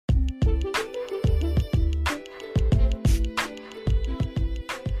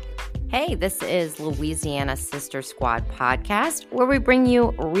Hey, this is Louisiana Sister Squad podcast, where we bring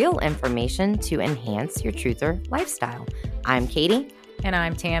you real information to enhance your truther lifestyle. I'm Katie. And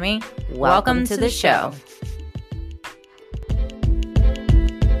I'm Tammy. Welcome to the show.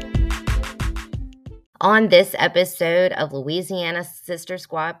 On this episode of Louisiana Sister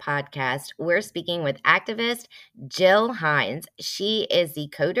Squad podcast, we're speaking with activist Jill Hines. She is the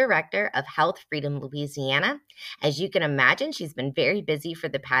co-director of Health Freedom Louisiana. As you can imagine, she's been very busy for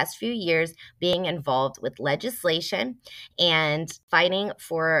the past few years being involved with legislation and fighting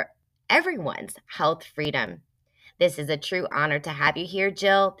for everyone's health freedom. This is a true honor to have you here,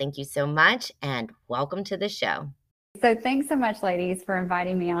 Jill. Thank you so much, and welcome to the show. So thanks so much, ladies, for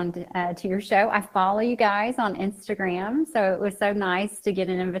inviting me on to your show. I follow you guys on Instagram, so it was so nice to get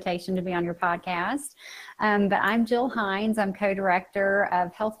an invitation to be on your podcast. But I'm Jill Hines. I'm co-director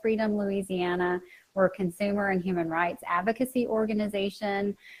of Health Freedom Louisiana. We're a consumer and human rights advocacy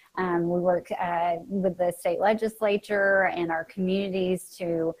organization. We work with the state legislature and our communities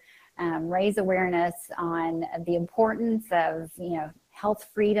to raise awareness on the importance of, health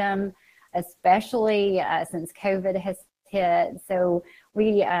freedom, especially since COVID has hit. So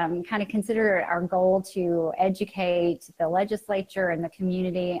we kind of consider our goal to educate the legislature and the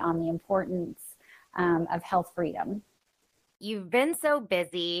community on the importance of health freedom. You've been so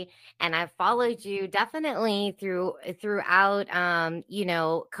busy, and I've followed you definitely throughout,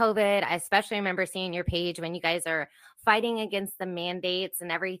 COVID. I especially remember seeing your page when you guys are fighting against the mandates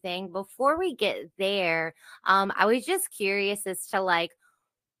and everything. Before we get there, I was just curious as to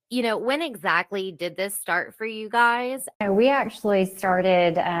when exactly did this start for you guys? We actually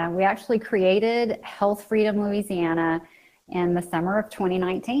created Health Freedom Louisiana in the summer of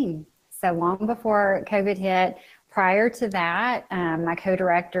 2019. So long before COVID hit. Prior to that, my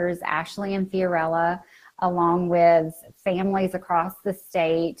co-directors, Ashley and Fiorella, along with families across the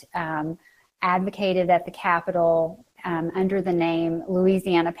state, advocated at the Capitol under the name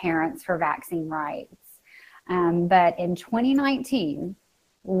Louisiana Parents for Vaccine Rights. But in 2019,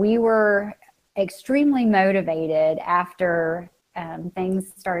 we were extremely motivated after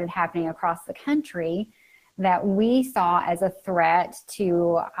things started happening across the country that we saw as a threat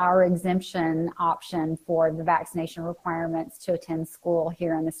to our exemption option for the vaccination requirements to attend school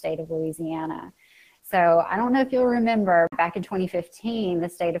here in the state of Louisiana. So I don't know if you'll remember, back in 2015, the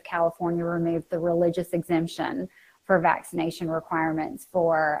state of California removed the religious exemption for vaccination requirements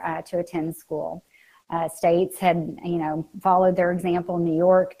to attend school. States had, followed their example. New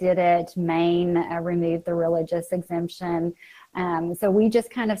York did it. Maine removed the religious exemption. So we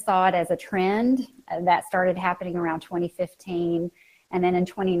just kind of saw it as a trend that started happening around 2015. And then in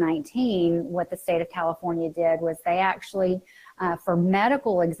 2019, what the state of California did was they actually, for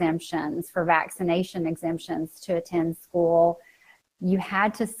medical exemptions, for vaccination exemptions to attend school, you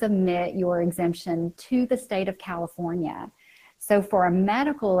had to submit your exemption to the state of California. So for a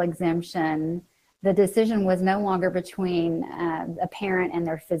medical exemption, the decision was no longer between a parent and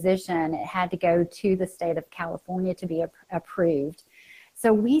their physician. It had to go to the state of California to be approved.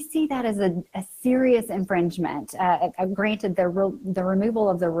 So we see that as a serious infringement. Granted, the removal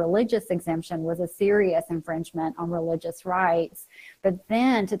of the religious exemption was a serious infringement on religious rights, but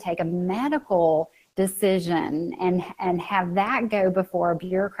then to take a medical decision and have that go before a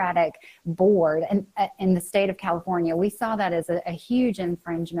bureaucratic board in the state of California, we saw that as a huge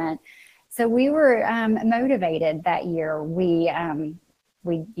infringement. So we were motivated that year. We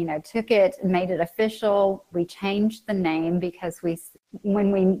took it, made it official. We changed the name because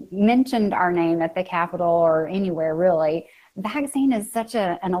when we mentioned our name at the Capitol or anywhere really, vaccine is such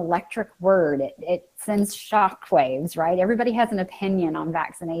an electric word. It sends shockwaves, right? Everybody has an opinion on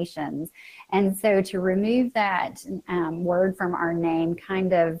vaccinations. And so to remove that word from our name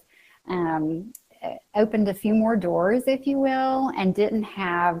kind of opened a few more doors, if you will, and didn't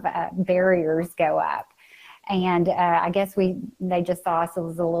have barriers go up. And I guess they just saw us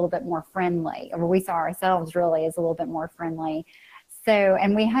as a little bit more friendly, or we saw ourselves really as a little bit more friendly. So,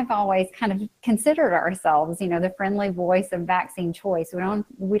 and we have always kind of considered ourselves, the friendly voice of vaccine choice.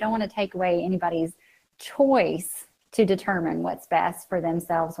 We don't want to take away anybody's choice to determine what's best for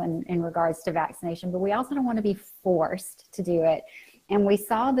themselves in regards to vaccination, but we also don't want to be forced to do it. And we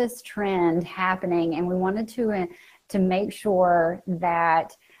saw this trend happening, and we wanted to make sure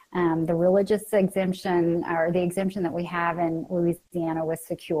that the religious exemption, or the exemption that we have in Louisiana, was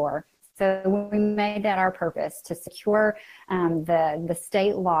secure. So we made that our purpose, to secure the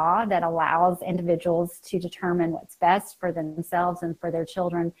state law that allows individuals to determine what's best for themselves and for their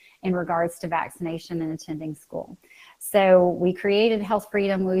children in regards to vaccination and attending school. So we created Health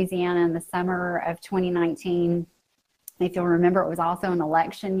Freedom Louisiana in the summer of 2019. If you'll remember, it was also an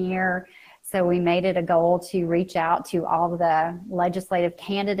election year. So we made it a goal to reach out to all the legislative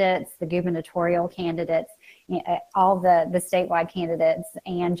candidates, the gubernatorial candidates, all the statewide candidates,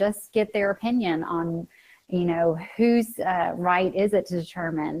 and just get their opinion on, whose right is it to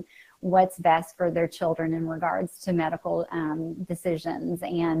determine what's best for their children in regards to medical decisions.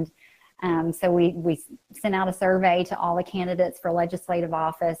 And so we sent out a survey to all the candidates for legislative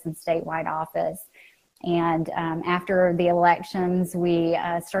office and statewide office. And after the elections, we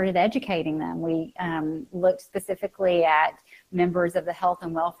started educating them. We looked specifically at members of the Health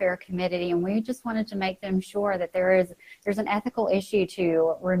and Welfare Committee, and we just wanted to make them sure that there's an ethical issue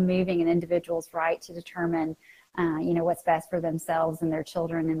to removing an individual's right to determine, what's best for themselves and their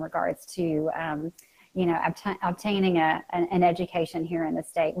children in regards to, obtaining an education here in the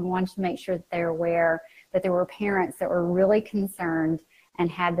state. We wanted to make sure that they're aware that there were parents that were really concerned and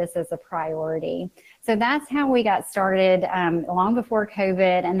had this as a priority. So that's how we got started long before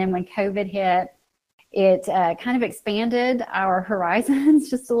COVID. And then when COVID hit, it kind of expanded our horizons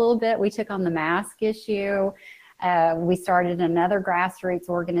just a little bit. We took on the mask issue. We started another grassroots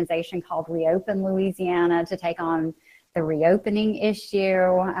organization called Reopen Louisiana to take on the reopening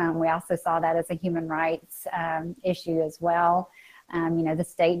issue. We also saw that as a human rights issue as well. The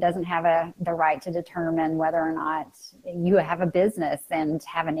state doesn't have the right to determine whether or not you have a business and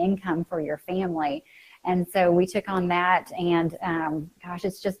have an income for your family. And so we took on that, and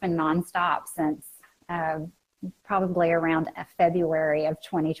it's just been nonstop since probably around February of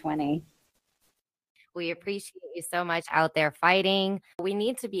 2020. We appreciate you so much out there fighting. We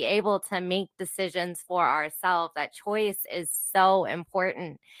need to be able to make decisions for ourselves. That choice is so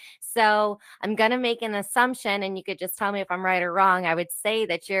important. So I'm going to make an assumption, and you could just tell me if I'm right or wrong. I would say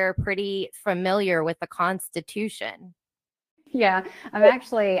that you're pretty familiar with the Constitution. Yeah, I'm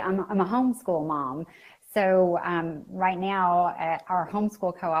a homeschool mom. So right now at our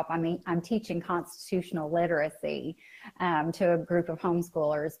homeschool co-op, I'm teaching constitutional literacy to a group of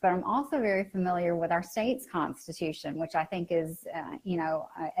homeschoolers, but I'm also very familiar with our state's constitution, which I think is,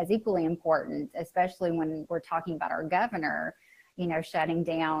 as equally important, especially when we're talking about our governor, shutting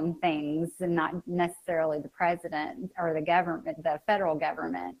down things, and not necessarily the president or the government, the federal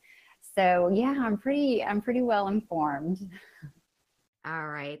government. So yeah, I'm pretty well informed. All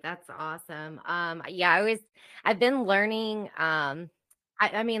right, that's awesome. I've been learning. I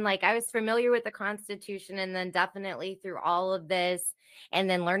was familiar with the Constitution, and then definitely through all of this, and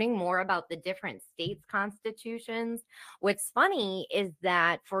then learning more about the different states' constitutions. What's funny is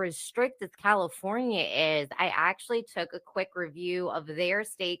that for as strict as California is, I actually took a quick review of their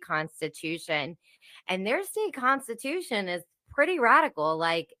state constitution, and their state constitution is pretty radical.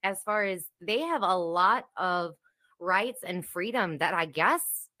 Like, as far as they have a lot of rights and freedom that I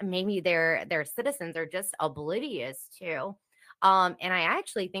guess maybe their citizens are just oblivious to. And I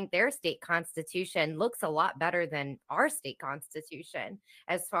actually think their state constitution looks a lot better than our state constitution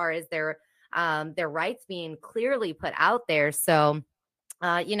as far as their rights being clearly put out there. So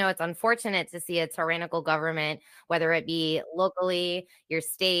it's unfortunate to see a tyrannical government, whether it be locally, your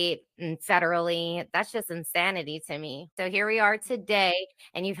state, and federally. That's just insanity to me. So here we are today,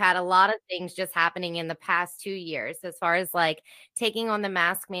 and you've had a lot of things just happening in the past 2 years, as far as like taking on the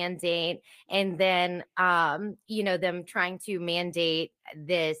mask mandate, and then them trying to mandate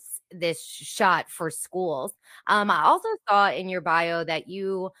this shot for schools. I also saw in your bio that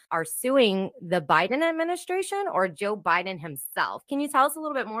you are suing the Biden administration or Joe Biden himself. Can you tell us a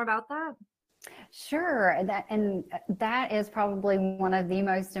little bit more about that? Sure, that is probably one of the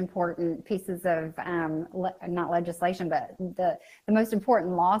most important pieces of not legislation, but the most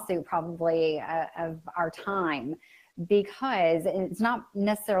important lawsuit probably of our time, because it's not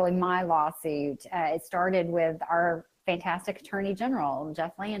necessarily my lawsuit. It started with our fantastic Attorney General,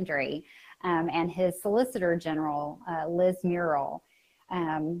 Jeff Landry, and his Solicitor General, Liz Murrell.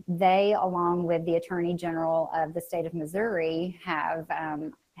 They, along with the Attorney General of the state of Missouri,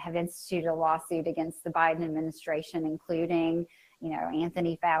 have instituted a lawsuit against the Biden administration, including,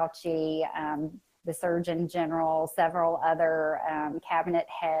 Anthony Fauci, the Surgeon General, several other cabinet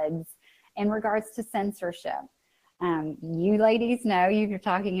heads, in regards to censorship. You ladies know, you were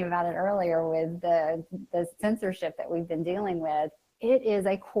talking about it earlier with the censorship that we've been dealing with. It is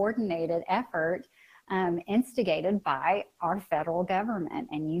a coordinated effort instigated by our federal government.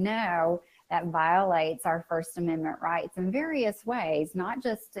 And that violates our First Amendment rights in various ways, not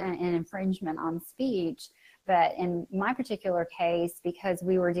just an infringement on speech, but in my particular case, because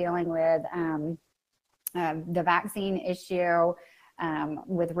we were dealing with the vaccine issue,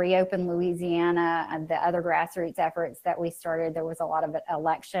 with Reopen Louisiana and the other grassroots efforts that we started. There was a lot of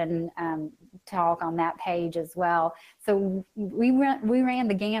election talk on that page as well. So we ran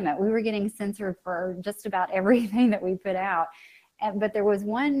the gamut. We were getting censored for just about everything that we put out. But there was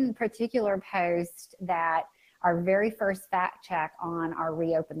one particular post that our very first fact check on our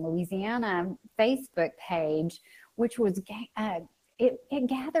Reopen Louisiana Facebook page, which was it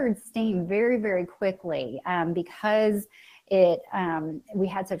gathered steam very, very quickly because we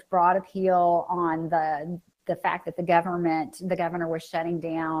had such broad appeal on the fact that the governor was shutting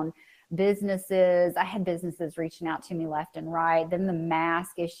down businesses. I had businesses reaching out to me left and right. Then the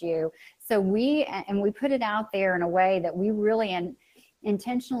mask issue. So we put it out there in a way that we really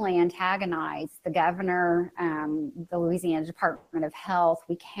intentionally antagonized the governor, the Louisiana Department of Health.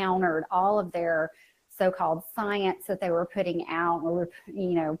 We countered all of their so-called science that they were putting out. We were,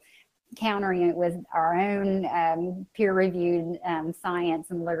 countering it with our own peer-reviewed science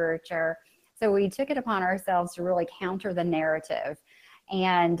and literature. So we took it upon ourselves to really counter the narrative.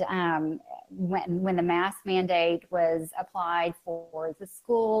 And when the mask mandate was applied for the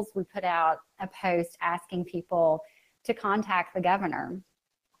schools, we put out a post asking people to contact the governor.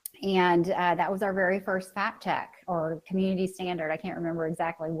 And that was our very first fact check or community standard. I can't remember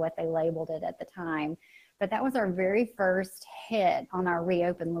exactly what they labeled it at the time. But that was our very first hit on our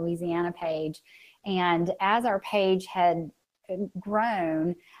Reopen Louisiana page. And as our page had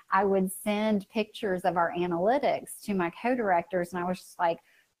grown, I would send pictures of our analytics to my co-directors. And I was just like,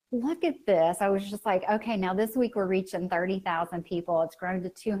 look at this. I was just like, okay, now this week we're reaching 30,000 people. It's grown to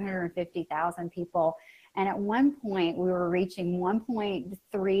 250,000 people. And at one point we were reaching 1.3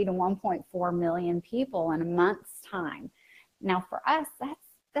 to 1.4 million people in a month's time. Now for us,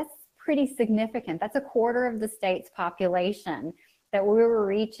 that's pretty significant. That's a quarter of the state's population that we were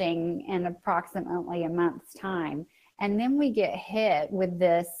reaching in approximately a month's time. And then we get hit with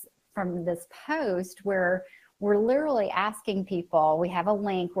this from this post where we're literally asking people, we have a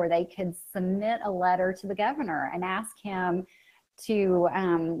link where they could submit a letter to the governor and ask him to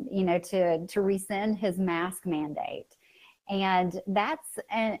rescind his mask mandate. And that's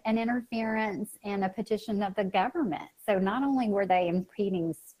an interference in a petition of the government. So not only were they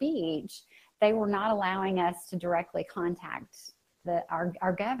impeding speech, they were not allowing us to directly contact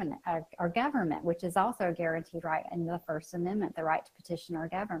our government, which is also a guaranteed right in the First Amendment, the right to petition our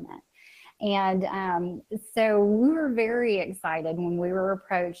government. And so we were very excited when we were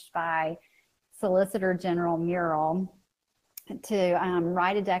approached by Solicitor General Murrell to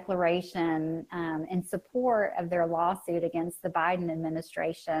write a declaration in support of their lawsuit against the Biden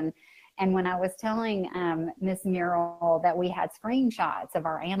administration. And when I was telling Ms. Murrell that we had screenshots of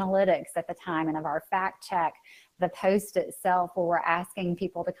our analytics at the time and of our fact check, the post itself where we're asking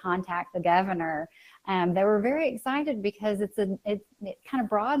people to contact the governor, they were very excited because it kind of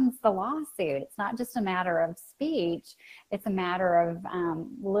broadens the lawsuit. It's not just a matter of speech, it's a matter of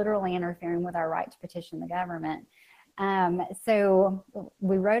literally interfering with our right to petition the government. So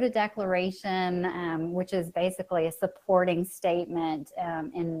we wrote a declaration, which is basically a supporting statement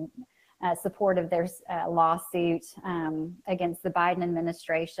in support of their lawsuit against the Biden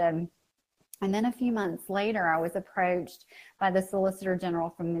administration. And then a few months later, I was approached by the Solicitor General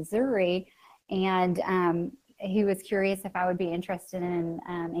from Missouri, and he was curious if I would be interested in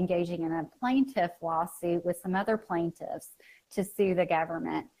engaging in a plaintiff lawsuit with some other plaintiffs to sue the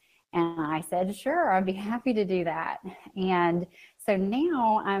government. And I said, sure, I'd be happy to do that. And so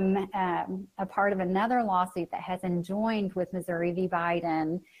now I'm a part of another lawsuit that has enjoined with Missouri v.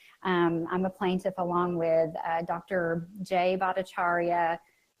 Biden. I'm a plaintiff along with Dr. Jay Bhattacharya,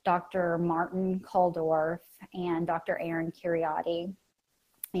 Dr. Martin Kuldorf, and Dr. Aaron Curiotti.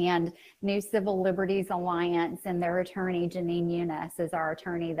 And New Civil Liberties Alliance and their attorney, Janine Eunice, is our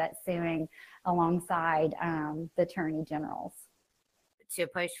attorney that's suing alongside the attorney generals. To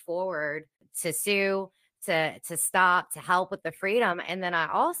push forward, to sue, to stop, to help with the freedom. And then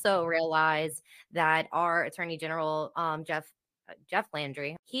I also realized that our Attorney General, Jeff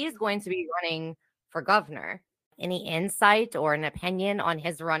Landry, he is going to be running for governor. Any insight or an opinion on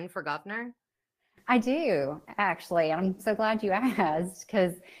his run for governor? I do, actually. I'm so glad you asked,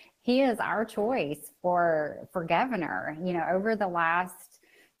 because he is our choice for governor. Over the last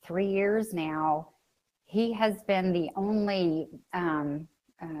 3 years now, he has been the only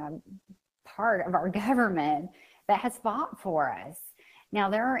part of our government that has fought for us. Now,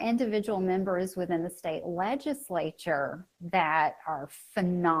 there are individual members within the state legislature that are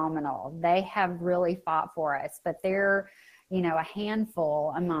phenomenal. They have really fought for us, but they're, a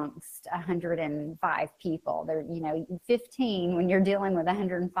handful amongst 105 people. They're, 15 when you're dealing with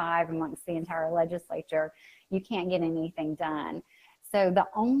 105 amongst the entire legislature, you can't get anything done. So the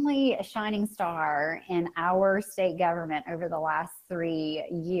only shining star in our state government over the last 3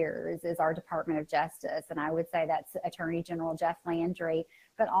 years is our Department of Justice. And I would say that's Attorney General Jeff Landry,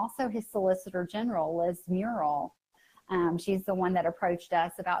 but also his Solicitor General, Liz Murrill. She's the one that approached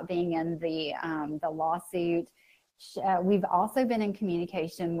us about being in the lawsuit. We've also been in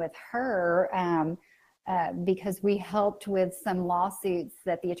communication with her because we helped with some lawsuits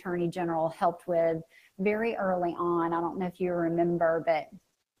that the Attorney General helped with very early on. I don't know if you remember, but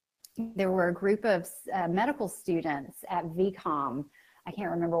there were a group of medical students at VCOM. I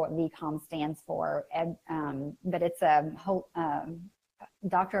can't remember what VCOM stands for, but it's a whole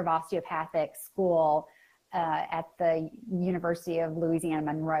Doctor of Osteopathic school at the University of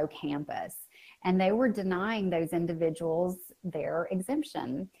Louisiana Monroe campus. And they were denying those individuals their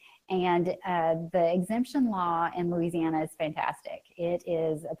exemption. And the exemption law in Louisiana is fantastic. It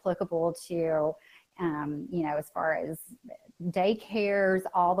is applicable to, as far as daycares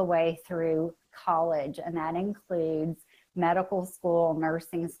all the way through college. And that includes medical school,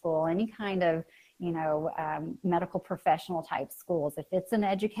 nursing school, any kind of, medical professional type schools. If it's an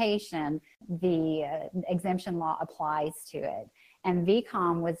education, the exemption law applies to it. And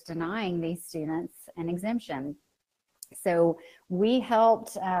VCOM was denying these students an exemption. So we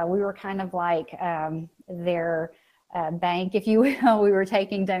helped, we were kind of like their bank, if you will. We were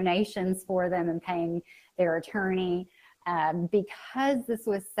taking donations for them and paying their attorney. Because this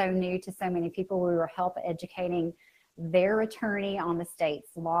was so new to so many people, we were help educating their attorney on the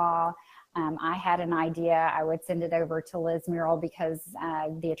state's law. I had an idea. I would send it over to Liz Murrill because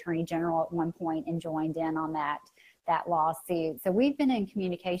the Attorney General at one point and joined in on that lawsuit. So we've been in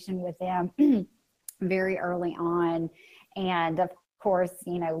communication with them very early on. And of course,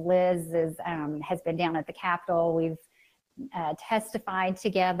 Liz has been down at the Capitol. We've testified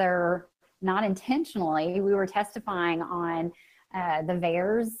together, not intentionally. We were testifying on the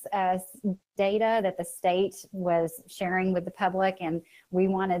VAERS data that the state was sharing with the public, and we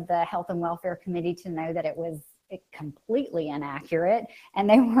wanted the Health and Welfare Committee to know that it was completely inaccurate and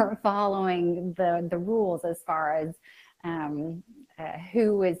they weren't following the rules as far as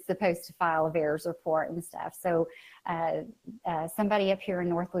who is supposed to file a VAERS report and stuff. So somebody up here in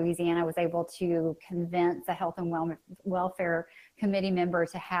North Louisiana was able to convince a Health and Welfare Committee member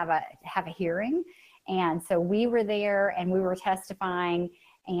to have a hearing. And so we were there and we were testifying,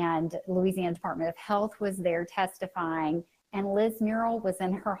 and Louisiana Department of Health was there testifying, and Liz Murrill was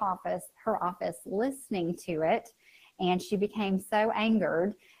in her office listening to it. And she became so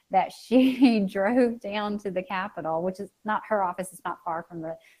angered that she drove down to the Capitol, which is not her office, it's not far from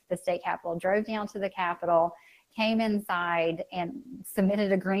the state Capitol, drove down to the Capitol, came inside and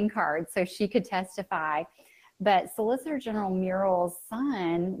submitted a green card so she could testify. But Solicitor General Murrill's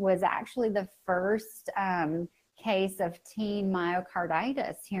son was actually the first case of teen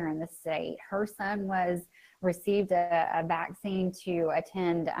myocarditis here in the state. Her son received a vaccine to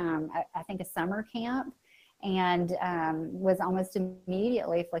attend, I think, a summer camp, and was almost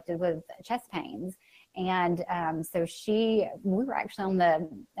immediately afflicted with chest pains. And so we were actually on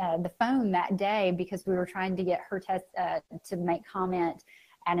the phone that day because we were trying to get her test to make comment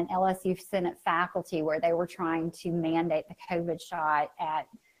at an LSU Senate faculty where they were trying to mandate the COVID shot at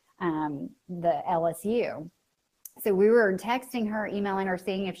the LSU. So we were texting her, emailing her,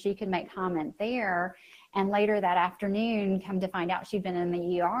 seeing if she could make comment there. And later that afternoon, come to find out she'd been in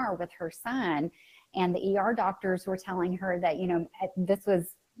the ER with her son. And the ER doctors were telling her that, this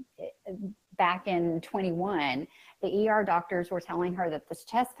was back in 21. The ER doctors were telling her that this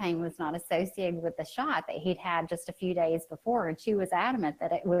chest pain was not associated with the shot that he'd had just a few days before. And she was adamant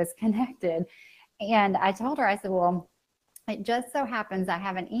that it was connected. And I told her, I said, well, it just so happens I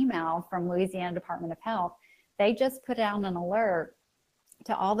have an email from Louisiana Department of Health. They just put out an alert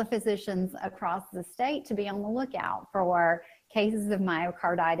to all the physicians across the state to be on the lookout for cases of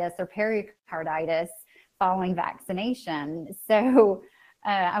myocarditis or pericarditis following vaccination. So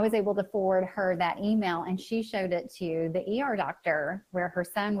I was able to forward her that email, and she showed it to the ER doctor where her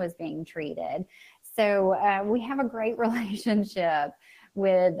son was being treated. So we have a great relationship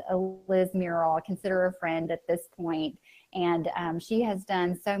with Liz Murrill. I consider her a friend at this point. And she has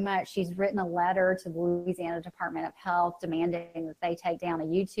done so much. She's written a letter to the Louisiana Department of Health demanding that they take down a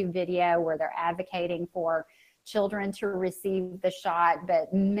YouTube video where they're advocating for children to receive the shot, but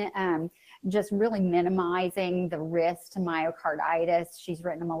just really minimizing the risk to myocarditis. She's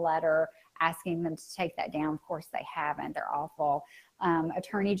written them a letter asking them to take that down. Of course, they haven't. They're awful.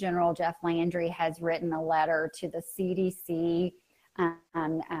 Attorney General Jeff Landry has written a letter to the CDC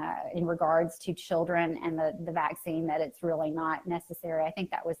in regards to children and the vaccine, that it's really not necessary. I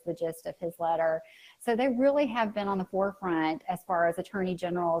think that was the gist of his letter. So they really have been on the forefront as far as attorney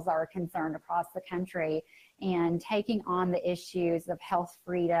generals are concerned across the country, and taking on the issues of health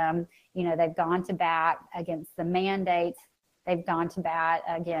freedom. You know, they've gone to bat against the mandates. They've gone to bat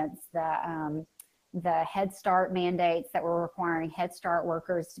against the Head Start mandates that were requiring Head Start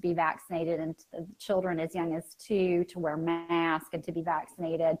workers to be vaccinated, and children as young as 2 to wear masks and to be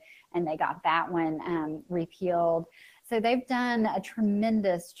vaccinated. And they got that one repealed. So they've done a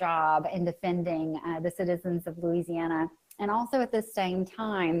tremendous job in defending the citizens of Louisiana, and also at the same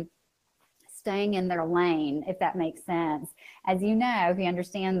time staying in their lane, if that makes sense. As you know, if you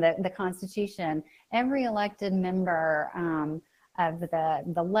understand the Constitution, every elected member of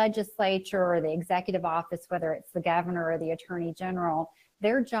the legislature or the executive office, whether it's the governor or the attorney general,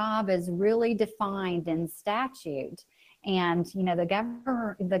 their job is really defined in statute. And you know, the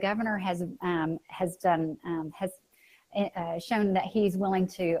governor has shown that he's willing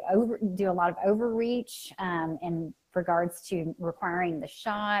to do a lot of overreach in regards to requiring the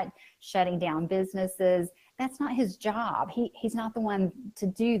shot, shutting down businesses. That's not his job. He's not the one to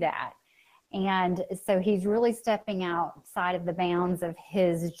do that. And so he's really stepping outside of the bounds of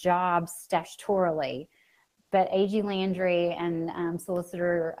his job statutorily. But A.G. Landry and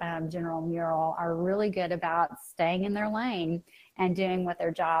Solicitor General Murrell are really good about staying in their lane and doing what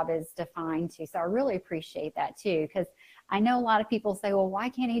their job is defined to. So I really appreciate that too, because I know a lot of people say, well, why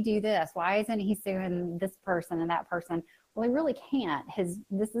can't he do this? Why isn't he suing this person and that person? Well, he really can't.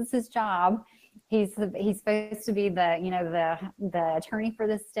 This is his job. He's supposed to be the attorney for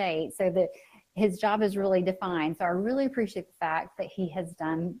the state, so that his job is really defined. So I really appreciate the fact that he has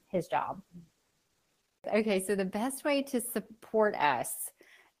done his job. Okay, so the best way to support us,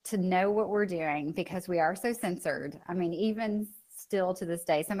 to know what we're doing, because we are so censored. I mean, even still to this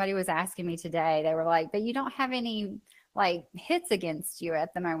day, somebody was asking me today, they were like, but you don't have any like hits against you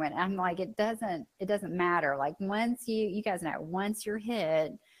at the moment. I'm like, it doesn't matter. Like once you guys know, once you're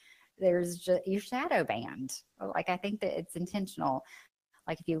hit, there's just, you're shadow banned. Like, I think that it's intentional.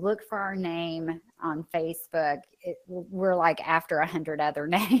 Like if you look for our name on Facebook, we're like after 100 other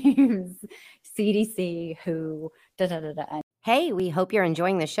names, CDC, WHO, da da da da. Hey, we hope you're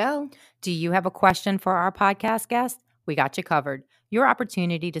enjoying the show. Do you have a question for our podcast guest? We got you covered. Your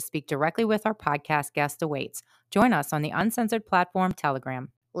opportunity to speak directly with our podcast guest awaits. Join us on the uncensored platform Telegram.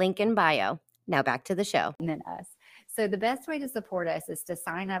 Link in bio. Now back to the show. And then us. So the best way to support us is to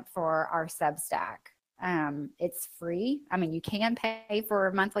sign up for our Substack. It's free. I mean, you can pay for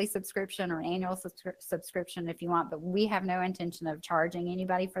a monthly subscription or an annual subscription if you want, but we have no intention of charging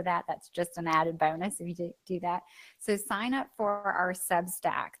anybody for that. That's just an added bonus if you do that. So sign up for our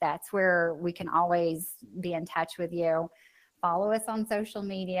Substack. That's where we can always be in touch with you. Follow us on social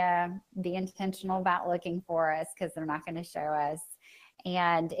media. Be intentional about looking for us, because they're not going to show us.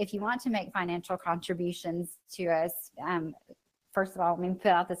 And if you want to make financial contributions to us, first of all, let me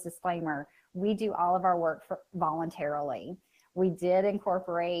put out this disclaimer. We do all of our work voluntarily. We did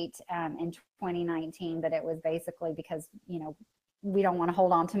incorporate in 2019, but it was basically because, you know, we don't want to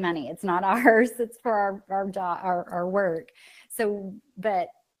hold on to money. It's not ours. It's for our job, our work. So, but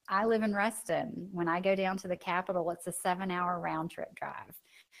I live in Ruston. When I go down to the Capitol, it's a 7-hour round trip drive.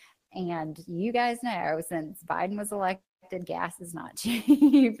 And you guys know, since Biden was elected, gas is not cheap.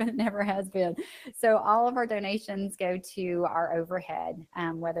 It never has been. So all of our donations go to our overhead,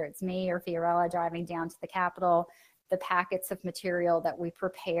 whether it's me or Fiorella driving down to the Capitol, the packets of material that we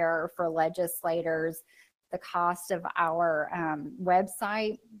prepare for legislators, the cost of our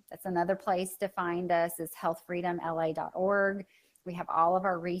website. That's another place to find us, is healthfreedomla.org. We have all of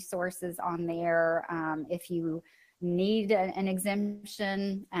our resources on there. If you need an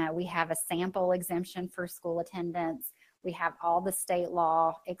exemption, we have a sample exemption for school attendance. We have all the state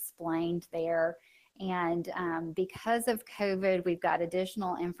law explained there. And because of COVID, we've got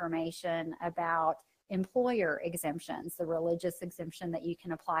additional information about employer exemptions, the religious exemption that you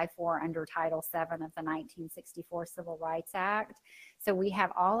can apply for under Title VII of the 1964 Civil Rights Act. So we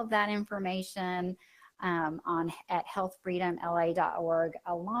have all of that information at healthfreedomla.org,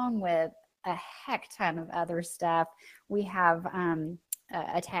 along with a heck ton of other stuff. We have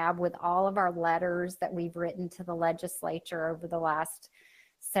a tab with all of our letters that we've written to the legislature over the last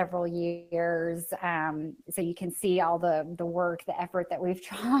several years. So you can see all the work, the effort that we've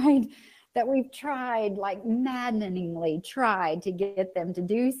tried, like maddeningly tried to get them to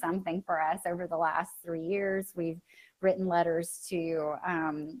do something for us over the last 3 years. We've written letters to,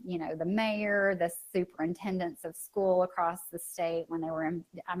 the mayor, the superintendents of school across the state when they were in,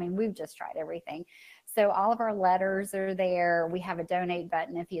 I mean, we've just tried everything. So all of our letters are there. We have a donate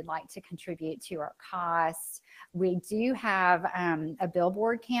button if you'd like to contribute to our costs. We do have a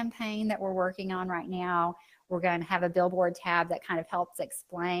billboard campaign that we're working on right now. We're going to have a billboard tab that kind of helps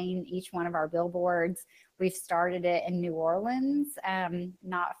explain each one of our billboards. We've started it in New Orleans,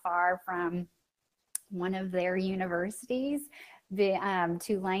 not far from one of their universities. The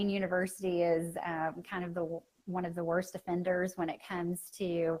Tulane University is kind of one of the worst offenders when it comes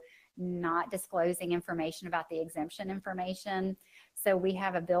to not disclosing information about the exemption information. So we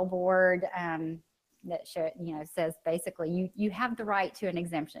have a billboard that says basically you have the right to an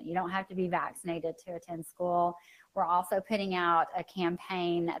exemption. You don't have to be vaccinated to attend school. We're also putting out a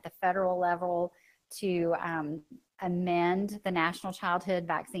campaign at the federal level to amend the National Childhood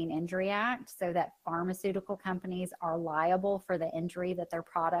Vaccine Injury Act so that pharmaceutical companies are liable for the injury that their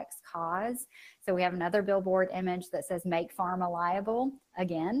products cause. So we have another billboard image that says "Make Pharma Liable"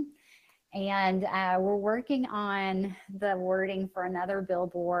 again. And we're working on the wording for another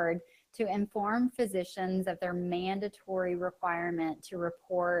billboard to inform physicians of their mandatory requirement to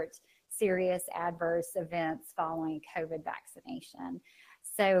report serious adverse events following COVID vaccination.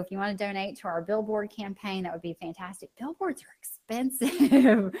 So if you want to donate to our billboard campaign, that would be fantastic. Billboards are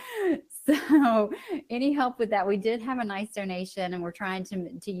expensive. So any help with that? We did have a nice donation and we're trying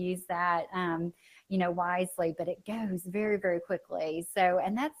to use that, wisely, but it goes very, very quickly. So,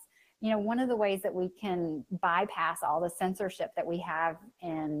 and that's, one of the ways that we can bypass all the censorship that we have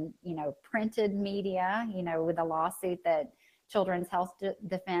in, printed media, with a lawsuit that Children's Health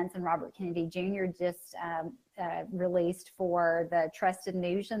Defense and Robert Kennedy Jr. just released for the Trusted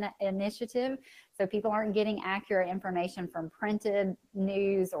News Initiative. So people aren't getting accurate information from printed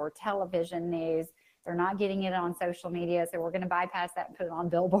news or television news. They're not getting it on social media. So we're going to bypass that and put it on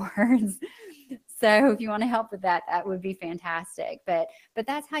billboards. So if you want to help with that, that would be fantastic. But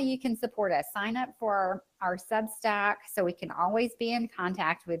that's how you can support us. Sign up for our Substack so we can always be in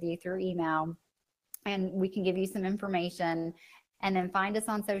contact with you through email. And we can give you some information, and then find us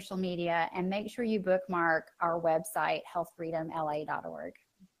on social media and make sure you bookmark our website, healthfreedomla.org.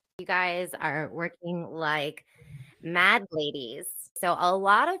 You guys are working like mad ladies. So a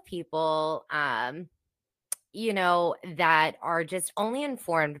lot of people, that are just only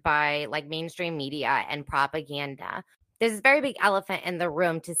informed by like mainstream media and propaganda. There's a very big elephant in the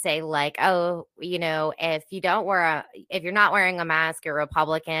room to say like, oh, if you're not wearing a mask, you're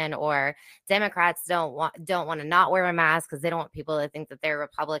Republican, or Democrats don't want to not wear a mask because they don't want people to think that they're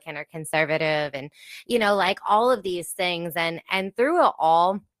Republican or conservative, and like all of these things, and through it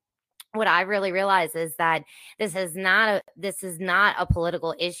all, what I really realize is that this is not a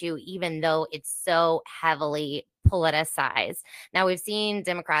political issue, even though it's so heavily politicized. Now, we've seen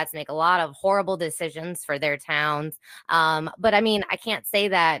Democrats make a lot of horrible decisions for their towns. But I mean, I can't say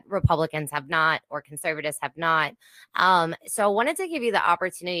that Republicans have not or conservatives have not. So I wanted to give you the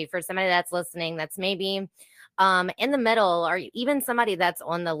opportunity for somebody that's listening, that's maybe in the middle, or even somebody that's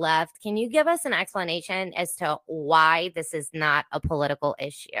on the left. Can you give us an explanation as to why this is not a political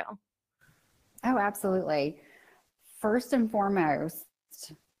issue? Oh, absolutely. First and foremost,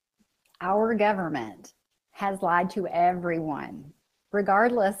 our government has lied to everyone,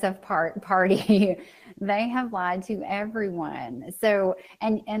 regardless of party. They have lied to everyone. So,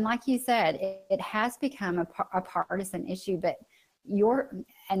 and like you said, it has become a partisan issue, but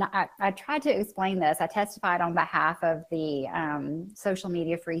I tried to explain this. I testified on behalf of the social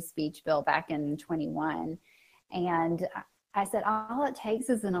media free speech bill back in 21. And I said, all it takes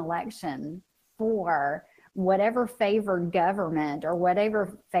is an election for whatever favored government or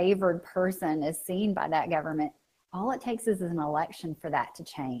whatever favored person is seen by that government. All it takes is an election for that to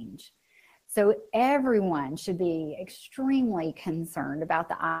change. So everyone should be extremely concerned about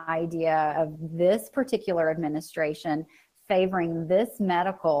the idea of this particular administration favoring this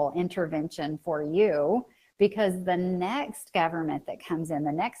medical intervention for you, because the next government that comes in,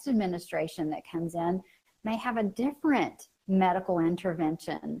 the next administration that comes in, may have a different medical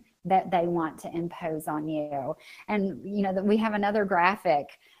intervention that they want to impose on you. And we have another graphic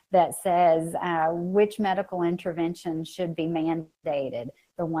that says which medical intervention should be mandated,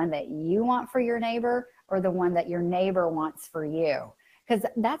 the one that you want for your neighbor or the one that your neighbor wants for you. Because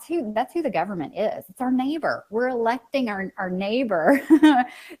that's who the government is. It's our neighbor. We're electing our neighbor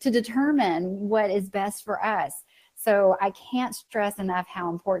to determine what is best for us. So I can't stress enough how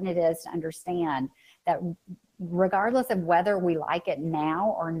important it is to understand that regardless of whether we like it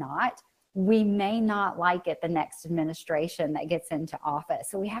now or not, we may not like it the next administration that gets into office.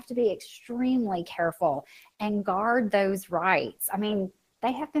 So we have to be extremely careful and guard those rights. I mean,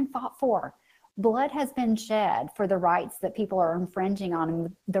 they have been fought for. blood has been shed for the rights that people are infringing on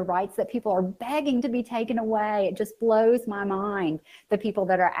and the rights that people are begging to be taken away. It just blows my mind, the people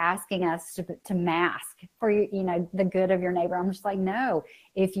that are asking us to mask for, the good of your neighbor. I'm just like, no,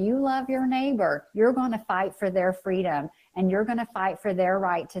 if you love your neighbor, you're going to fight for their freedom and you're going to fight for their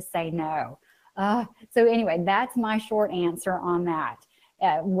right to say no. So anyway, that's my short answer on that.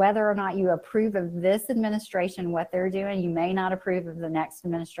 Whether or not you approve of this administration, what they're doing, you may not approve of the next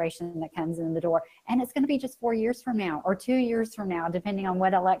administration that comes in the door. And it's going to be just 4 years from now or 2 years from now, depending on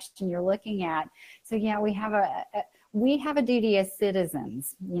what election you're looking at. So yeah, we have a duty as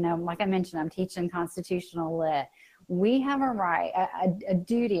citizens. Like I mentioned, I'm teaching constitutional lit. We have a right, a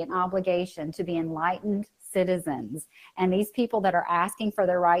duty, an obligation to be enlightened citizens. And these people that are asking for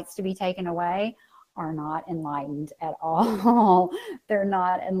their rights to be taken away are not enlightened at all. They're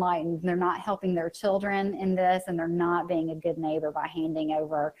not enlightened. They're not helping their children in this, and they're not being a good neighbor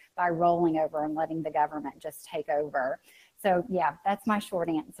by rolling over and letting the government just take over. So yeah, that's my short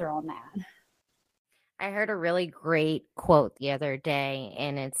answer on that. I heard a really great quote the other day,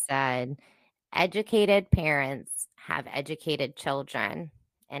 and it said, educated parents have educated children,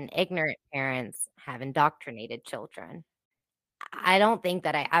 and ignorant parents have indoctrinated children. I don't think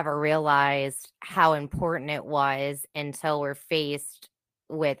that I ever realized how important it was until we're faced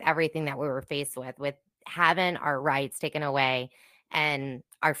with everything that we were faced with having our rights taken away and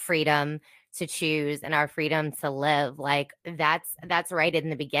our freedom to choose and our freedom to live. Like that's right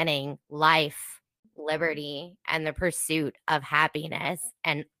in the beginning, life, liberty, and the pursuit of happiness.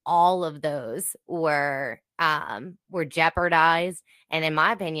 And all of those were jeopardized. And in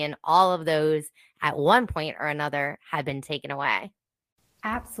my opinion, all of those at one point or another had been taken away.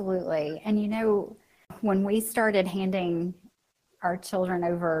 Absolutely. And when we started handing our children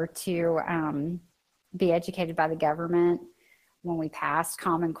over to be educated by the government, when we passed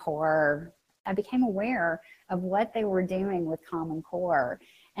Common Core, I became aware of what they were doing with Common Core.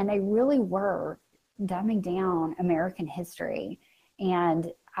 And they really were dumbing down American history.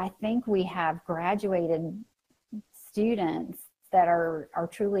 And I think we have graduated students that are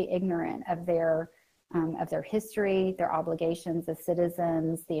truly ignorant of their history, their obligations as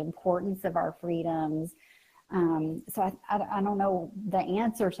citizens, the importance of our freedoms. So I don't know the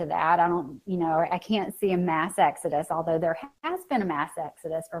answer to that. I can't see a mass exodus, although there has been a mass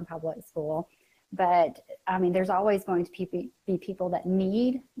exodus from public school. But I mean, there's always going to be people that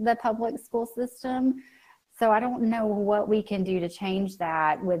need the public school system. So I don't know what we can do to change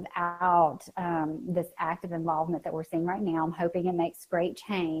that without this active involvement that we're seeing right now. I'm hoping it makes great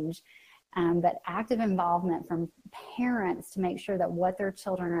change. But active involvement from parents to make sure that what their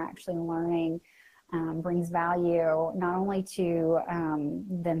children are actually learning brings value not only to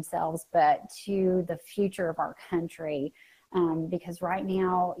themselves, but to the future of our country. Because right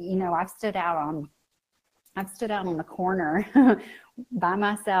now, I've stood out on the corner by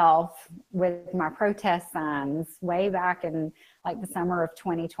myself with my protest signs way back in like the summer of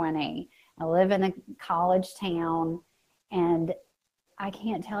 2020. I live in a college town, and I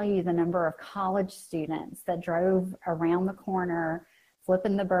can't tell you the number of college students that drove around the corner,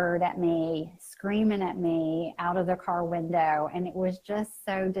 flipping the bird at me, screaming at me out of their car window. And it was just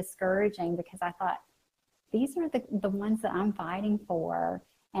so discouraging because I thought, these are the ones that I'm fighting for.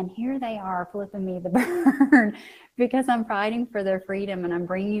 And here they are flipping me the bird because I'm fighting for their freedom, and I'm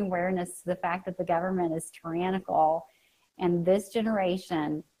bringing awareness to the fact that the government is tyrannical. And this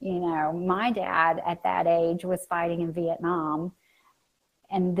generation, my dad at that age was fighting in Vietnam,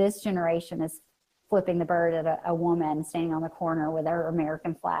 and this generation is flipping the bird at a woman standing on the corner with her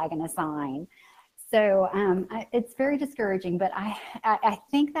American flag and a sign. So it's very discouraging, but I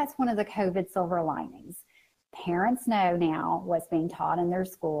think that's one of the COVID silver linings. Parents know now what's being taught in their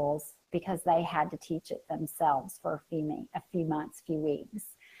schools because they had to teach it themselves for a few months, few weeks.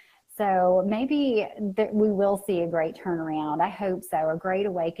 So maybe we will see a great turnaround. I hope so, a great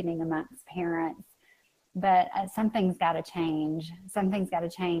awakening amongst parents. But something's got to change. Something's got to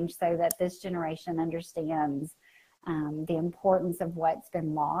change so that this generation understands the importance of what's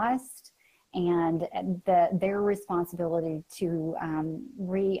been lost and their responsibility to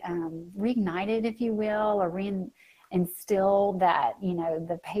reignite it, if you will, or instill that,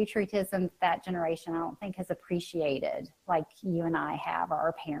 the patriotism that generation I don't think has appreciated like you and I have, or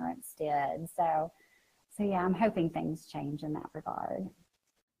our parents did. So yeah, I'm hoping things change in that regard.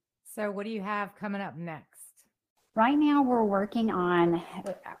 So what do you have coming up next? Right now we're working on,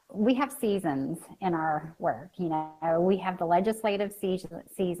 we have seasons in our work. We have the legislative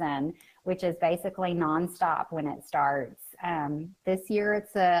season, which is basically nonstop when it starts. This year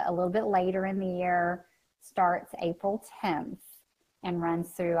it's a little bit later in the year, starts April 10th. and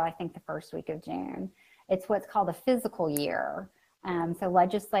runs through, I think, the first week of June. It's what's called a physical year. So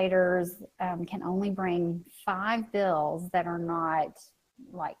legislators can only bring 5 bills that are not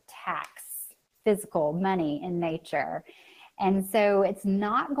like tax, physical money in nature. And so it's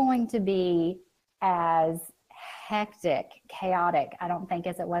not going to be as hectic, chaotic, I don't think,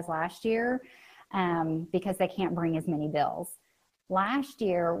 as it was last year, because they can't bring as many bills. Last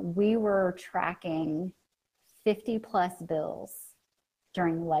year, we were tracking 50 plus bills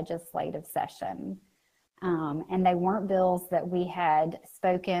during the legislative session. And they weren't bills that we had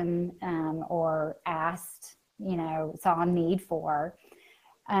spoken or asked, saw a need for.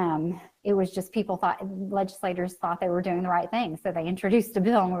 It was just legislators thought they were doing the right thing. So they introduced a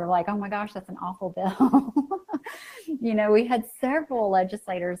bill and we were like, oh my gosh, that's an awful bill. We had several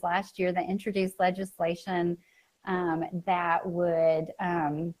legislators last year that introduced legislation that would,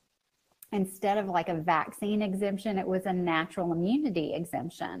 instead of like a vaccine exemption, it was a natural immunity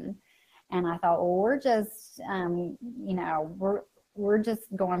exemption. And I thought, well, we're just, we're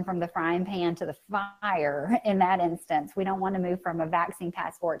just going from the frying pan to the fire in that instance. We don't want to move from a vaccine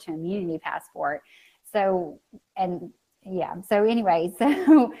passport to immunity passport. So anyway,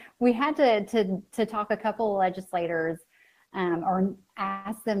 so we had to talk a couple of legislators or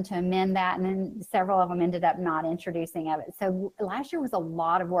ask them to amend that. And then several of them ended up not introducing it. So last year was a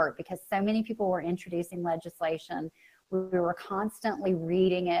lot of work because so many people were introducing legislation. We were constantly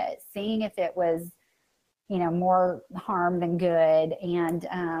reading it, seeing if it was, more harm than good. And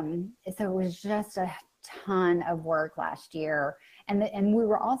so it was just a ton of work last year. And we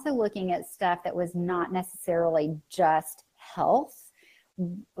were also looking at stuff that was not necessarily just health.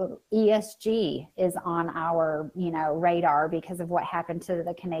 ESG is on our, radar because of what happened to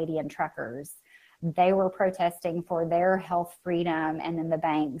the Canadian truckers. They were protesting for their health freedom, and then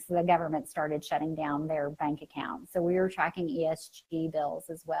the government started shutting down their bank accounts. So we were tracking ESG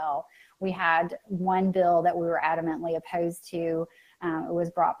bills as well. We had one bill that we were adamantly opposed to. It was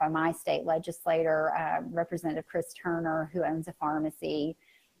brought by my state legislator, Representative Chris Turner, who owns a pharmacy.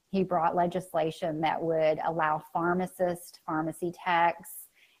 He brought legislation that would allow pharmacists, pharmacy techs,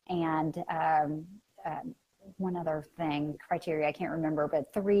 and one other thing, criteria, I can't remember,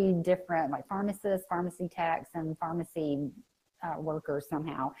 but 3 different, like pharmacists, pharmacy techs, and pharmacy workers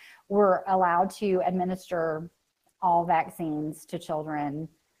somehow were allowed to administer all vaccines to children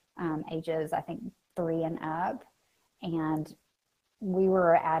ages, I think, 3 and up. And we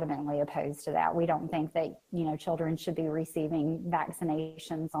were adamantly opposed to that. We don't think that, children should be receiving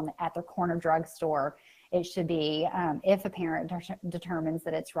vaccinations at the corner drugstore. It should be, if a parent determines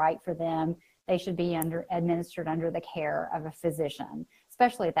that it's right for them, they should be administered under the care of a physician,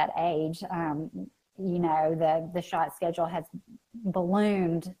 especially at that age. The shot schedule has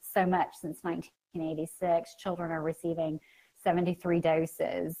ballooned so much since 1986. Children are receiving 73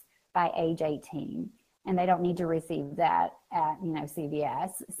 doses by age 18. And they don't need to receive that at,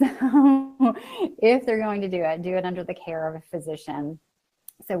 CVS. So if they're going to do it under the care of a physician.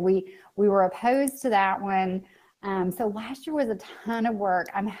 So we were opposed to that one. So last year was a ton of work.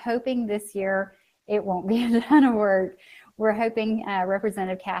 I'm hoping this year it won't be a ton of work. We're hoping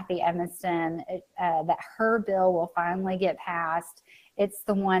Representative Kathy Evanston, that her bill will finally get passed. It's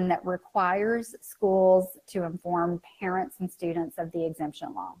the one that requires schools to inform parents and students of the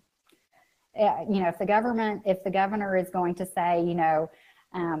exemption law. If the governor is going to say,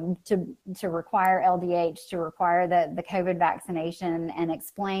 to require LDH, to require the COVID vaccination, and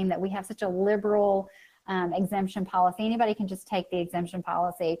explain that we have such a liberal exemption policy, anybody can just take the exemption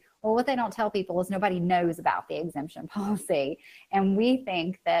policy. Well, what they don't tell people is nobody knows about the exemption policy. And we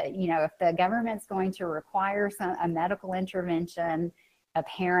think that, if the government's going to require a medical intervention, a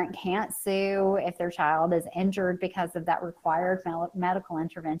parent can't sue if their child is injured because of that required medical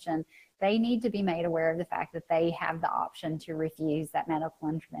intervention. They need to be made aware of the fact that they have the option to refuse that medical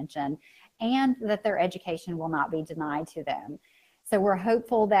intervention and that their education will not be denied to them. So we're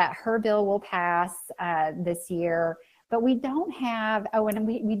hopeful that her bill will pass this year, but we don't have,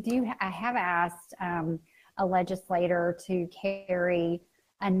 I have asked a legislator to carry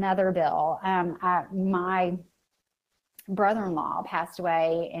another bill. My brother-in-law passed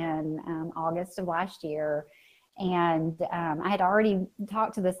away in August of last year. And I had already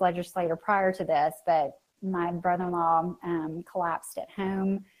talked to this legislator prior to this, but my brother-in-law collapsed at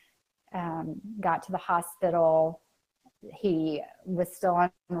home, got to the hospital. He was still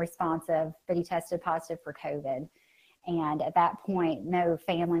unresponsive, but he tested positive for COVID. And at that point, no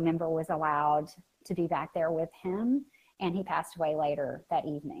family member was allowed to be back there with him. And he passed away later that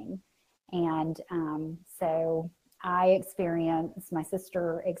evening. And so my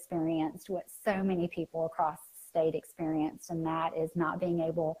sister experienced what so many people across state experienced, and that is not being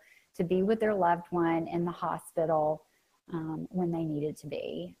able to be with their loved one in the hospital when they needed to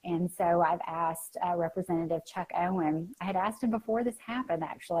be. And so I've asked Representative Chuck Owen, I had asked him before this happened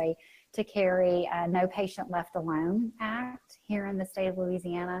actually, to carry a No Patient Left Alone Act here in the state of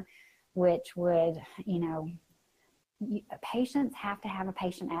Louisiana, which would, patients have to have a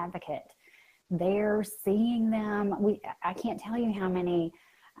patient advocate. They're seeing them. I can't tell you how many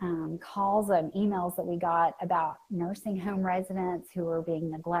calls and emails that we got about nursing home residents who were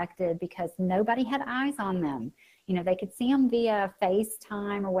being neglected because nobody had eyes on them. They could see them via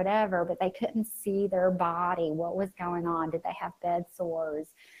FaceTime or whatever, but they couldn't see their body. What was going on? Did they have bed sores?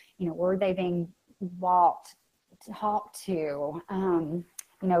 Were they being talked to?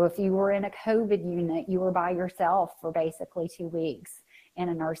 If you were in a COVID unit, you were by yourself for basically 2 weeks in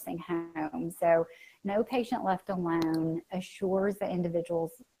a nursing home. So No Patient Left Alone assures that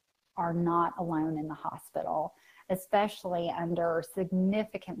individuals are not alone in the hospital, especially under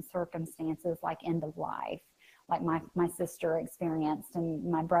significant circumstances like end of life, like my sister experienced, and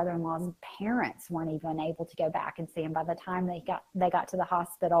my brother-in-law's parents weren't even able to go back and see him. By the time they got to the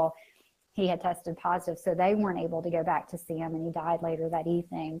hospital, he had tested positive, so they weren't able to go back to see him, and he died later that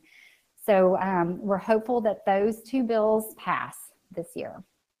evening. So we're hopeful that those two bills pass this year.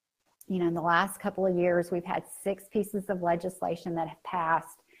 In the last couple of years, we've had 6 pieces of legislation that have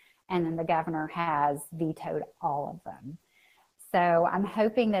passed, and then the governor has vetoed all of them. So I'm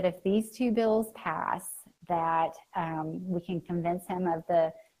hoping that if these 2 bills pass, that we can convince him of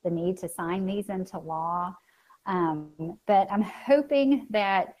the need to sign these into law. But I'm hoping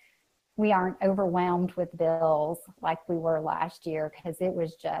that we aren't overwhelmed with bills like we were last year, because it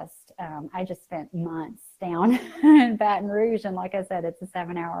was just, I just spent months down in Baton Rouge. And like I said, it's a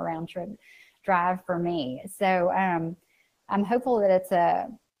 7-hour round trip drive for me. So I'm hopeful that it's a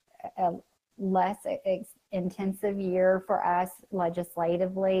less intensive year for us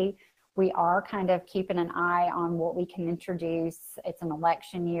legislatively. We are kind of keeping an eye on what we can introduce. It's an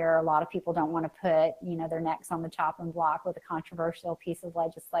election year. A lot of people don't want to put, their necks on the chopping block with a controversial piece of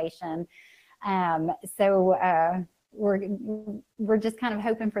legislation. So we're just kind of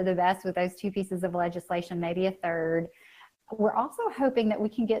hoping for the best with those 2 pieces of legislation, maybe a third. We're also hoping that we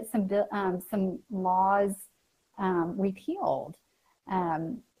can get some laws repealed.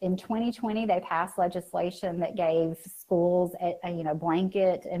 In 2020, they passed legislation that gave schools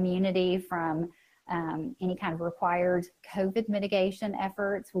blanket immunity from any kind of required COVID mitigation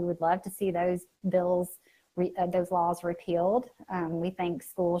efforts. We would love to see those those laws repealed. We think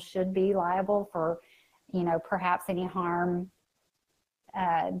schools should be liable for, perhaps any harm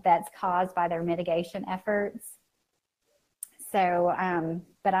that's caused by their mitigation efforts. So,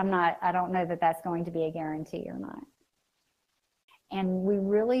 but I don't know that that's going to be a guarantee or not. And we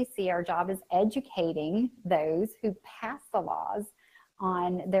really see our job as educating those who pass the laws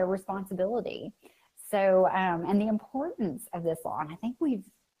on their responsibility. So, and the importance of this law. And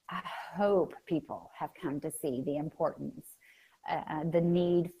I hope people have come to see the importance, the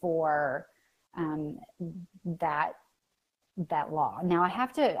need for that law. Now, I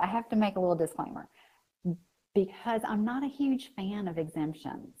have to make a little disclaimer, because I'm not a huge fan of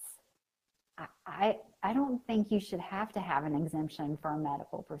exemptions. I don't think you should have to have an exemption for a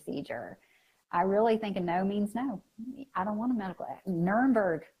medical procedure. I really think a no means no. I don't want a medical.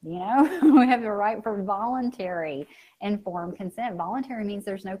 Nuremberg, we have the right for voluntary informed consent. Voluntary means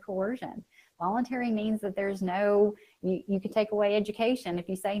there's no coercion. Voluntary means that there's no, you can take away education if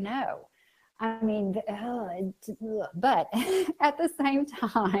you say no. I mean, but at the same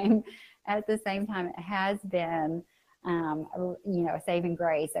time, it has been a saving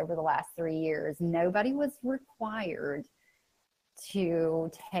grace over the last 3 years. Nobody was required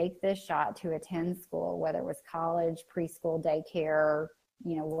to take this shot to attend school, whether it was college, preschool, daycare,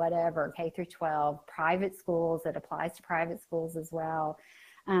 whatever, K through 12, private schools. It applies to private schools as well.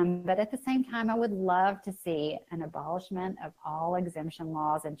 But at the same time, I would love to see an abolishment of all exemption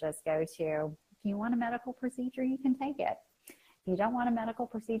laws and just go to, if you want a medical procedure, you can take it. If you don't want a medical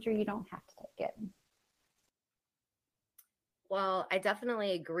procedure, you don't have to take it. Well, I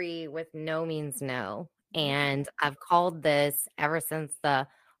definitely agree with no means no. And I've called this ever since the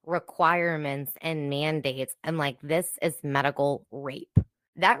requirements and mandates. I'm like, this is medical rape.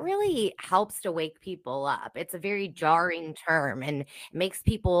 That really helps to wake people up. It's a very jarring term and makes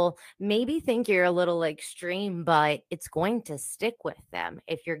people maybe think you're a little extreme, but it's going to stick with them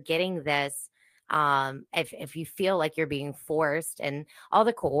if you're getting this. If you feel like you're being forced, and all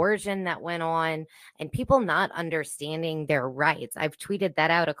the coercion that went on and people not understanding their rights. I've tweeted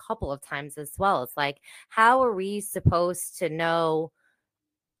that out a couple of times as well. It's like, how are we supposed to know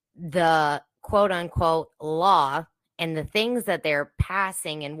the quote unquote law and the things that they're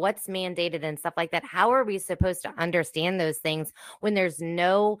passing and what's mandated and stuff like that, how are we supposed to understand those things when there's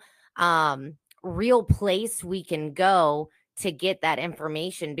no real place we can go to get that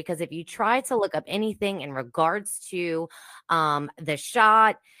information? Because if you try to look up anything in regards to the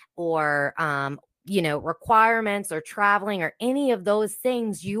shot or requirements or traveling or any of those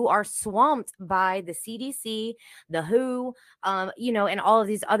things, you are swamped by the CDC, the WHO, and all of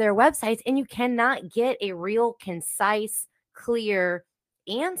these other websites, and you cannot get a real concise, clear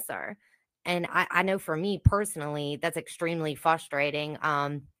answer. And I know for me personally, that's extremely frustrating.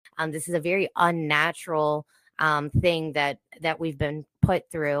 This is a very unnatural thing that we've been put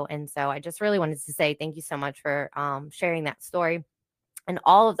through. And so I just really wanted to say thank you so much for sharing that story and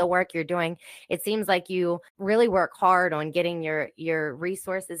all of the work you're doing. It seems like you really work hard on getting your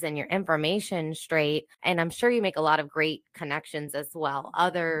resources and your information straight. And I'm sure you make a lot of great connections as well.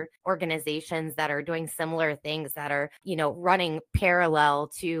 Other organizations that are doing similar things that are, running parallel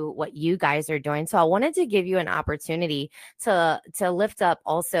to what you guys are doing. So I wanted to give you an opportunity to lift up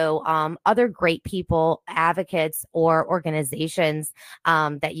also other great people, advocates, or organizations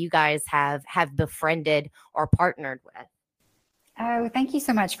that you guys have befriended or partnered with. Oh, thank you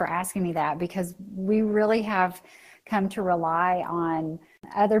so much for asking me that, because we really have come to rely on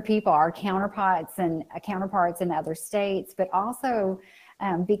other people, our counterparts in other states, but also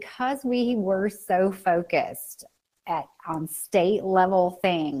because we were so focused on state level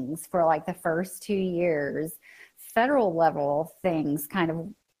things for like the first 2 years, federal level things kind of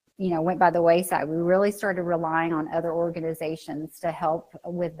went by the wayside. We really started relying on other organizations to help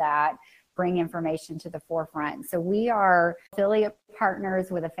with that, bring information to the forefront. So we are affiliate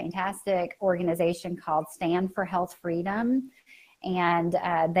partners with a fantastic organization called Stand for Health Freedom, and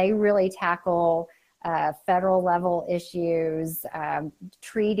they really tackle federal level issues,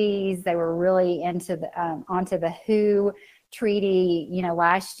 treaties. They were really into onto the WHO treaty,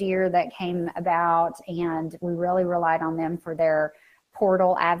 last year that came about, and we really relied on them for their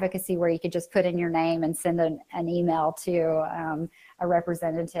portal advocacy, where you could just put in your name and send an email to a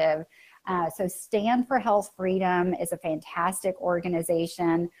representative. So Stand for Health Freedom is a fantastic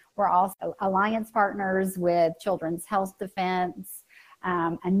organization. We're also alliance partners with Children's Health Defense,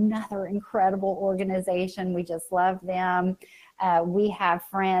 another incredible organization. We just love them. We have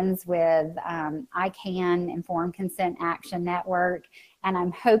friends with ICANN, Informed Consent Action Network, and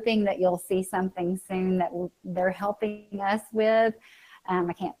I'm hoping that you'll see something soon that they're helping us with.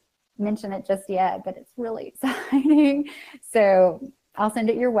 I can't mention it just yet, but it's really exciting. So I'll send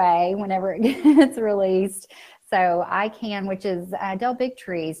it your way whenever it gets released. So ICANN, which is Del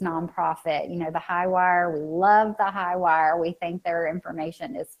Bigtree's nonprofit, the Highwire, we love the Highwire. We think their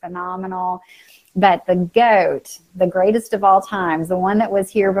information is phenomenal. But the GOAT, the greatest of all times, the one that was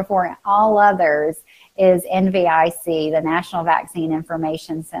here before all others, is NVIC, the National Vaccine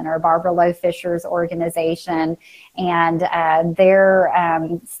Information Center, Barbara Loe Fisher's organization. And their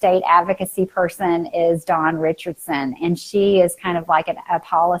state advocacy person is Dawn Richardson. And she is kind of like a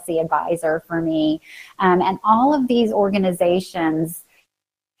policy advisor for me. And all of these organizations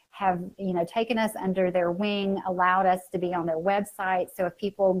have taken us under their wing, allowed us to be on their website. So if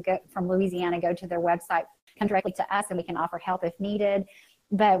people from Louisiana go to their website, come directly to us and we can offer help if needed.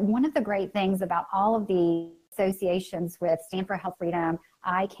 But one of the great things about all of the associations with Stand for Health Freedom,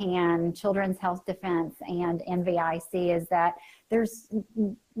 ICANN, Children's Health Defense, and NVIC is that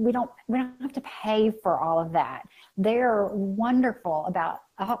we don't have to pay for all of that. They're wonderful about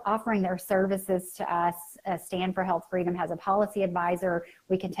offering their services to us. Stand for Health Freedom has a policy advisor.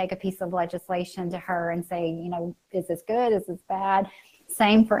 We can take a piece of legislation to her and say, is this good? Is this bad?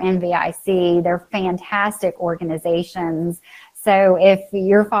 Same for NVIC. They're fantastic organizations. So if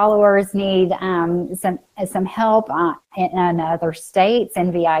your followers need some help in other states,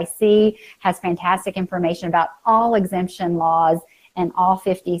 NVIC has fantastic information about all exemption laws in all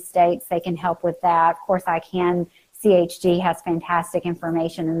 50 states. They can help with that. Of course, ICANN CHG has fantastic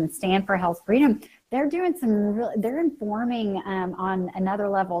information, and Stand for Health Freedom, they're doing they're informing on another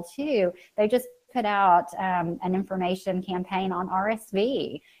level too. They just put out an information campaign on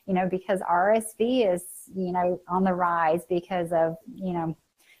RSV, because RSV is, on the rise because of,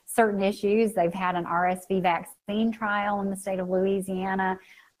 certain issues. They've had an RSV vaccine trial in the state of Louisiana.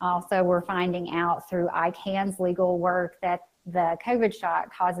 Also, we're finding out through ICANN's legal work that the COVID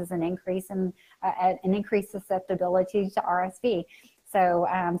shot causes an increased susceptibility to RSV. So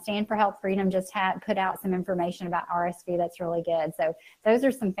Stand for Health Freedom just put out some information about RSV that's really good. So those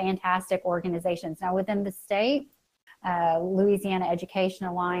are some fantastic organizations. Now within the state, Louisiana Education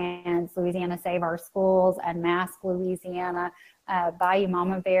Alliance, Louisiana Save Our Schools, Unmask Louisiana. Bayou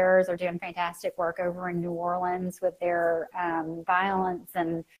Mama Bears are doing fantastic work over in New Orleans with their violence,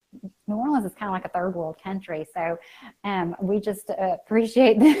 and New Orleans is kind of like a third world country. So we just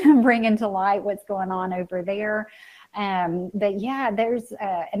appreciate them bringing to light what's going on over there. But yeah, there's,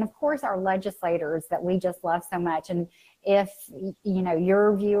 and of course our legislators that we just love so much. And if,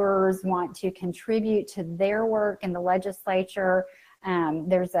 your viewers want to contribute to their work in the legislature,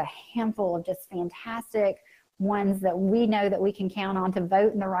 there's a handful of just fantastic ones that we know that we can count on to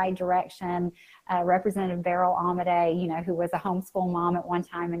vote in the right direction. Representative Beryl Amade, who was a homeschool mom at one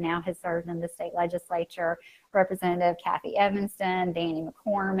time and now has served in the state legislature. Representative Kathy Evanston, Danny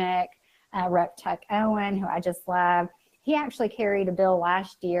McCormick, Rep. Tuck Owen, who I just love. He actually carried a bill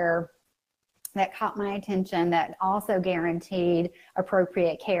last year that caught my attention that also guaranteed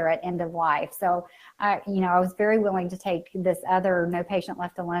appropriate care at end of life. So, I was very willing to take this other No Patient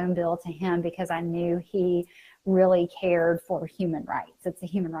Left Alone bill to him because I knew he really cared for human rights. It's a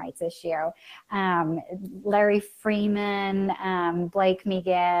human rights issue. Larry Freeman, Blake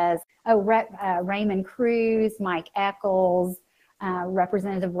Miguez, Raymond Cruz, Mike Eccles,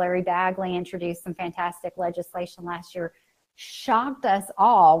 Representative Larry Bagley introduced some fantastic legislation last year. Shocked us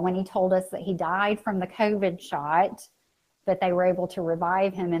all when he told us that he died from the COVID shot, but they were able to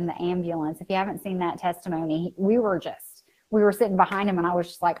revive him in the ambulance. If you haven't seen that testimony, we were sitting behind him and I was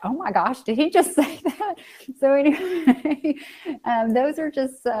just like, oh my gosh, did he just say that? So anyway, those are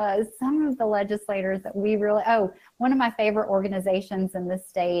just some of the legislators that we really, one of my favorite organizations in this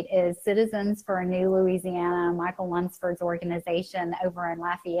state is Citizens for a New Louisiana, Michael Lunsford's organization over in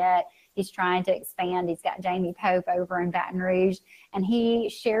Lafayette. He's trying to expand. He's got Jamie Pope over in Baton Rouge, and he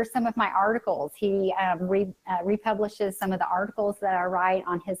shares some of my articles. He republishes some of the articles that I write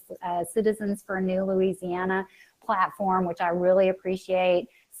on his Citizens for a New Louisiana platform, which I really appreciate.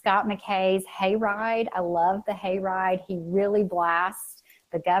 Scott McKay's Hayride. I love the Hayride. He really blasts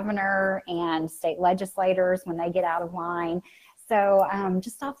the governor and state legislators when they get out of line. So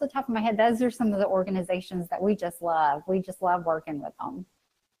just off the top of my head, those are some of the organizations that we just love. We just love working with them.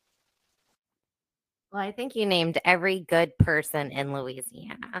 Well, I think you named every good person in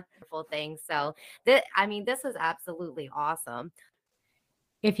Louisiana. Wonderful thing. So, this is absolutely awesome.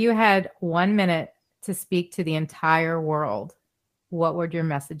 If you had 1 minute to speak to the entire world, what would your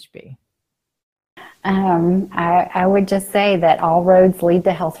message be? I would just say that all roads lead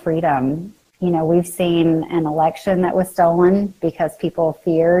to health freedom. We've seen an election that was stolen because people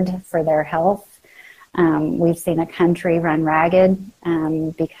feared for their health. We've seen a country run ragged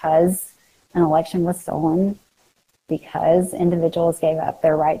because an election was stolen, because individuals gave up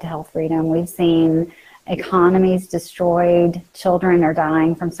their right to health freedom. We've seen economies destroyed. Children are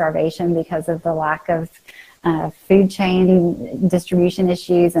dying from starvation because of the lack of food chain distribution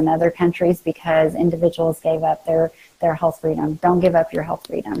issues in other countries because individuals gave up their health freedom. Don't give up your health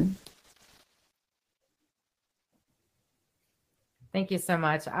freedom. Thank you so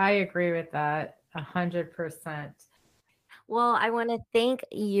much. I agree with that 100%. Well, I want to thank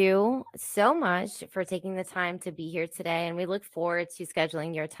you so much for taking the time to be here today, and we look forward to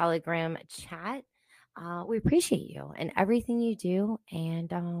scheduling your Telegram chat. We appreciate you and everything you do,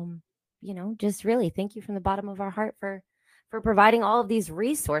 and just really thank you from the bottom of our heart for providing all of these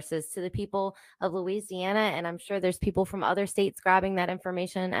resources to the people of Louisiana. And I'm sure there's people from other states grabbing that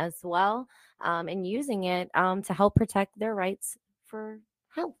information as well, and using it to help protect their rights for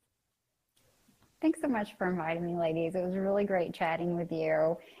health. Thanks so much for inviting me, ladies. It was really great chatting with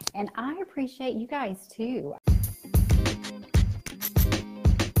you. And I appreciate you guys too.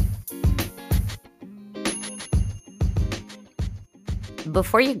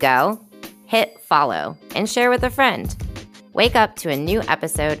 Before you go, hit follow and share with a friend. Wake up to a new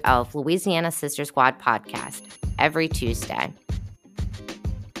episode of Louisiana Sister Squad podcast every Tuesday.